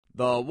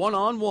The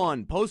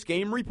one-on-one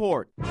post-game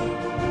report. Hey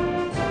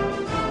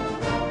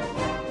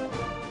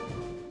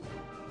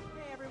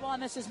everyone,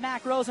 this is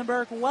Mac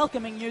Rosenberg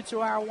welcoming you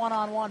to our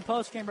one-on-one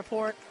post-game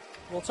report.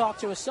 We'll talk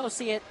to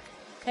Associate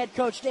Head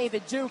Coach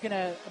David Duke in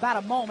about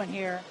a moment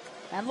here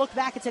and look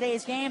back at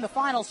today's game. The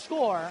final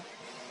score,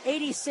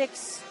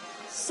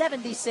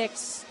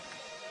 86-76.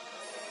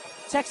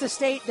 Texas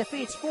State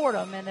defeats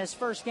Fordham in this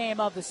first game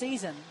of the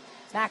season.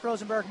 Mac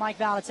Rosenberg, Mike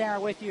Valaterra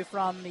with you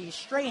from the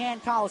Strahan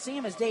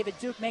Coliseum as David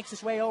Duke makes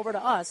his way over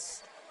to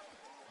us.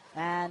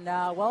 And,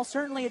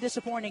 certainly a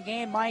disappointing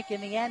game, Mike. In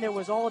the end, it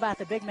was all about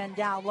the big men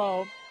down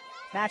low,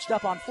 matched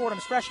up on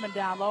Fordham's freshmen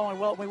down low. And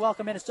we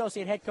welcome in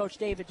Associate Head Coach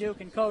David Duke.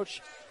 And,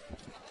 Coach,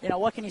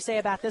 what can you say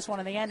about this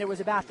one? In the end, it was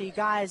about the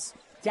guys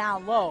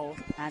down low.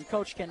 And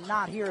Coach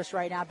cannot hear us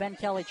right now. Ben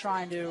Kelly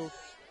trying to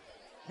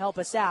help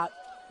us out.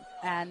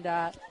 And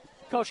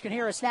Coach can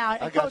hear us now.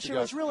 And, Coach, it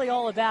was really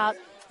all about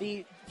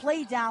the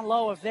play down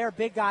low of their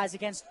big guys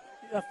against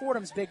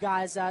Fordham's big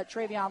guys.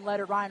 Travion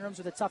Leonard, Ryan Rooms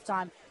with a tough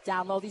time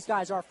down low. These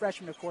guys are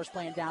freshmen, of course,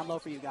 playing down low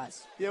for you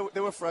guys. Yeah,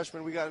 they were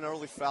freshmen. We got in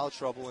early foul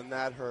trouble, and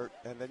that hurt.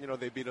 And then,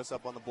 they beat us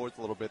up on the boards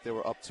a little bit. They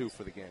were up 2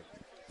 for the game.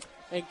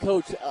 And,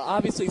 Coach,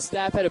 obviously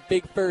staff had a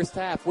big first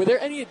half. Were there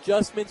any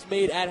adjustments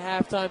made at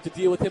halftime to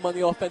deal with him on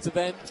the offensive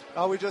end?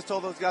 We just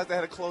told those guys they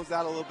had to close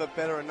out a little bit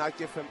better and not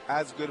give him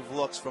as good of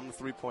looks from the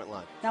three-point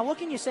line. Now, what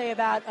can you say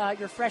about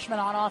your freshmen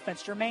on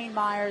offense? Jermaine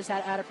Myers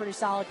had a pretty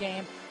solid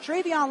game.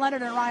 Travion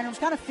Leonard and Ryan Rooms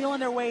kind of feeling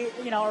their way,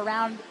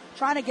 around,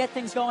 trying to get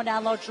things going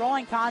down low,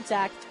 drawing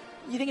contact.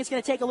 You think it's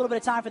going to take a little bit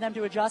of time for them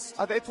to adjust?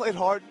 They played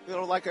hard.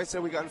 Like I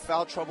said, we got in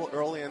foul trouble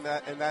early, and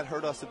that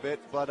hurt us a bit.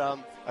 But I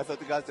thought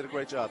the guys did a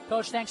great job.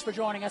 Coach, thanks for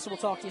joining us, and we'll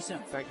talk to you soon.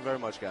 Thank you very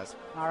much, guys.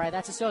 All right,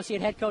 that's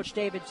Associate Head Coach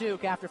David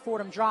Duke after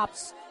Fordham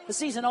drops the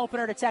season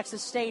opener to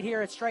Texas State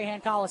here at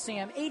Strahan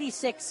Coliseum.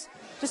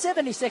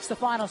 86-76, the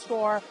final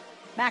score.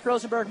 Mac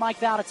Rosenberg, Mike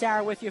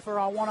Valaterra with you for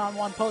our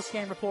one-on-one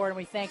post-game report, and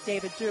we thank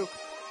David Duke,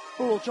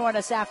 who will join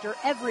us after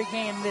every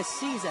game this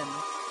season.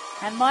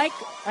 And, Mike,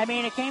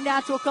 it came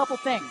down to a couple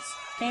things.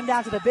 Came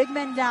down to the big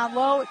men down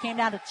low. It came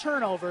down to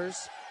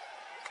turnovers.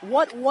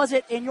 What was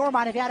it in your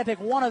mind, if you had to pick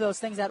one of those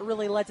things, that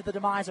really led to the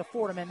demise of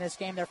Fordham in this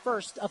game, their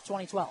first of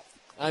 2012?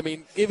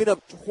 Giving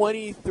up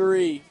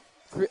 23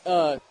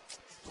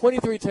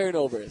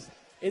 turnovers.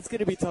 It's going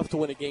to be tough to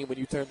win a game when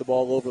you turn the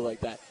ball over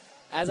like that.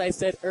 As I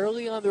said,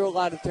 early on there were a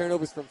lot of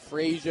turnovers from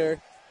Frazier.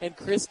 And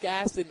Chris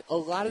Gaston, a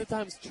lot of the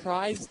times,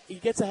 he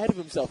gets ahead of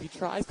himself. He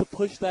tries to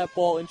push that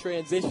ball in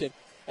transition.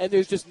 And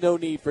there's just no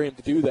need for him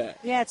to do that.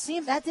 Yeah,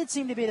 that did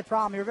seem to be the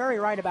problem. You're very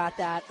right about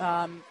that.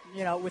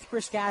 With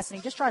Chris Gaston,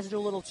 he just tries to do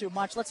a little too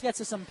much. Let's get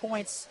to some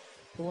points,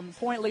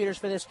 point leaders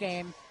for this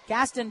game.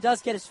 Gaston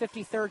does get his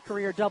 53rd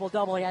career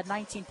double-double. He had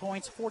 19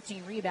 points,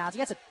 14 rebounds. He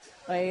gets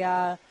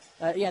the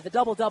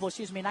double-double,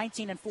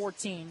 19 and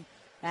 14.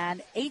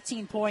 And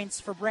 18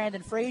 points for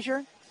Brandon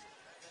Frazier.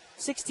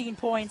 16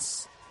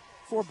 points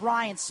for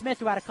Brian Smith,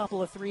 who had a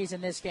couple of threes in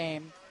this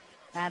game.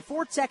 And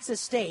for Texas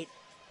State,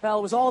 well,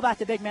 it was all about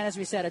the big men, as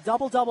we said. A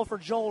double-double for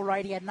Joel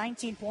Wright. He had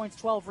 19 points,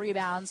 12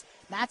 rebounds.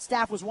 Matt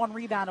Staff was 1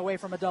 rebound away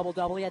from a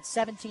double-double. He had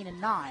 17 and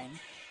 9.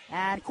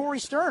 And Corey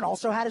Stern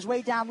also had his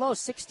way down low,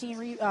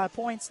 16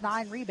 points,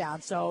 9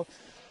 rebounds. So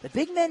the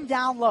big men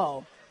down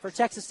low for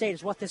Texas State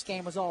is what this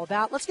game was all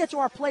about. Let's get to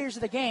our players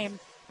of the game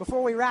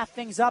before we wrap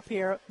things up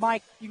here.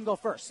 Mike, you can go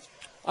first.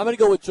 I'm going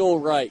to go with Joel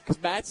Wright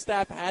because Matt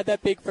Staff had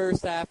that big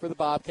first half for the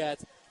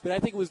Bobcats, but I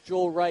think it was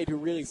Joel Wright who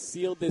really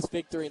sealed this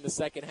victory in the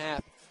second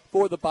half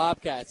for the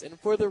Bobcats. And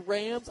for the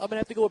Rams, I'm going to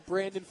have to go with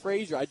Brandon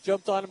Frazier. I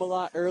jumped on him a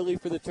lot early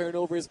for the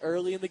turnovers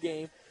early in the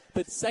game.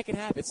 But second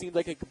half, it seemed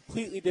like a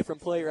completely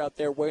different player out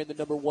there wearing the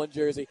number 1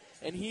 jersey.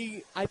 And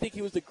I think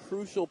he was the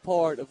crucial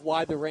part of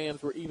why the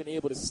Rams were even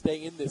able to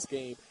stay in this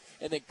game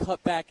and then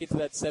cut back into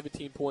that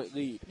 17-point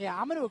lead. Yeah,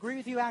 I'm going to agree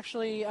with you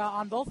actually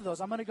on both of those.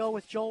 I'm going to go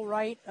with Joel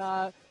Wright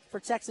for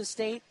Texas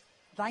State,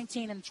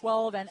 19 and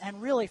 12.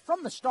 And really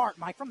from the start,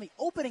 Mike, from the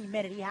opening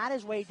minute, he had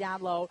his way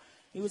down low.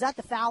 He was at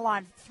the foul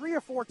line 3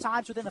 or 4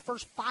 times within the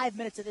first 5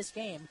 minutes of this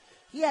game.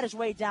 He had his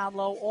way down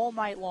low all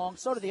night long.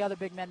 So did the other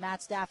big men,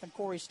 Matt Staff and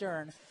Corey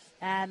Stern.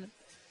 And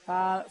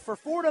for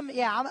Fordham,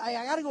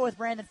 I got to go with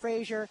Brandon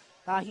Frazier.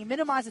 He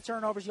minimized the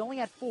turnovers. He only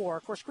had 4.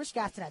 Of course, Chris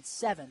Gaston had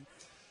 7.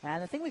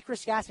 And the thing with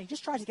Chris Gaston, he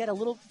just tries to get a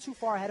little too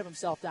far ahead of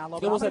himself down low.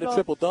 He almost had a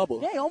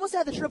triple-double. Yeah, he almost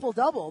had the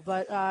triple-double,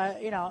 but,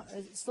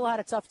 still had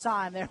a tough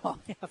time there.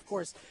 Of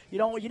course, you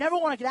never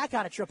want to get that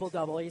kind of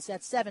triple-double. He's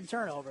had 7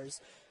 turnovers.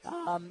 So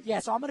I'm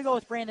going to go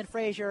with Brandon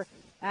Frazier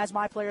as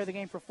my player of the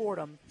game for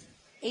Fordham.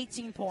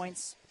 18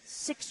 points,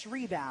 6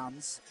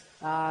 rebounds,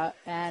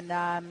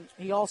 and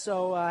he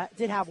also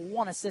did have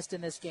 1 assist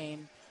in this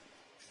game.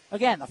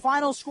 Again, the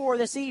final score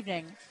this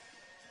evening,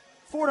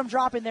 Fordham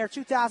dropping their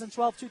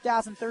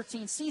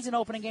 2012-2013 season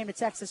opening game to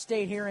Texas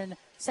State here in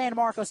San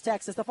Marcos,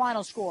 Texas. The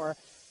final score,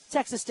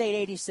 Texas State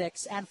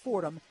 86 and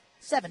Fordham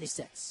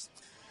 76.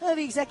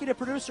 The executive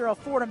producer of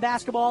Fordham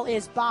basketball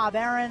is Bob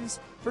Aarons.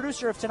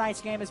 Producer of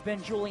tonight's game has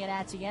been Julian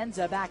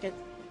Atienza back at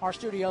our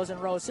studios in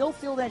Rose Hill.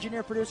 Field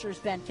engineer producer is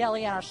Ben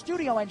Kelly, and our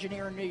studio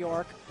engineer in New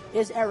York,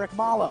 is Eric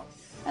Malo.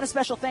 And a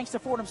special thanks to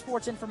Fordham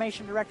Sports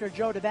Information Director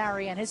Joe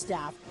DeBarry and his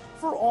staff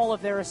for all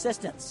of their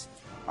assistance.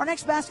 Our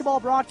next basketball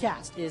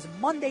broadcast is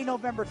Monday,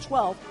 November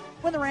 12th,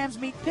 when the Rams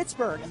meet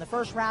Pittsburgh in the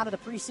first round of the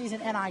preseason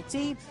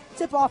NIT.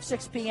 Tip-off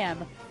 6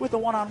 p.m. with the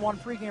one-on-one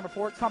pregame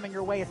report coming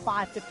your way at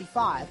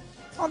 5:55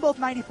 on both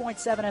 90.7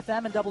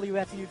 FM and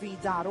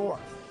WFUV.org.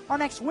 Our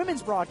next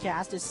women's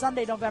broadcast is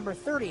Sunday, November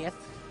 30th,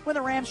 when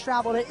the Rams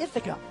travel to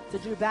Ithaca to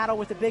do battle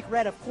with the Big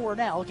Red of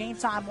Cornell. Game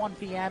time 1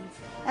 p.m.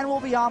 And we'll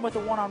be on with the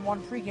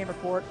one-on-one pregame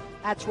report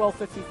at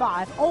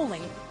 12:55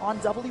 only on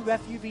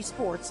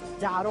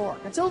WFUVSports.org.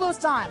 Until those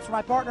times, for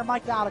my partner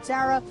Mike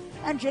Valdatara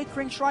and Jake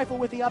Kring-Schreifel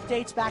with the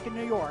updates back in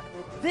New York,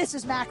 this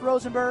is Mac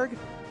Rosenberg.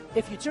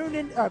 If you tuned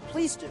in,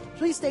 please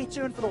stay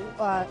tuned for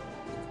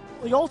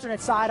the alternate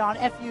side on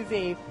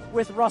FUV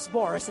with Russ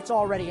Boris. It's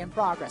already in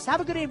progress.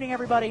 Have a good evening,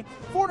 everybody.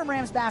 Fordham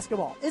Rams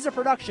basketball is a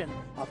production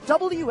of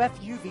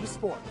WFUV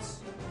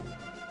Sports.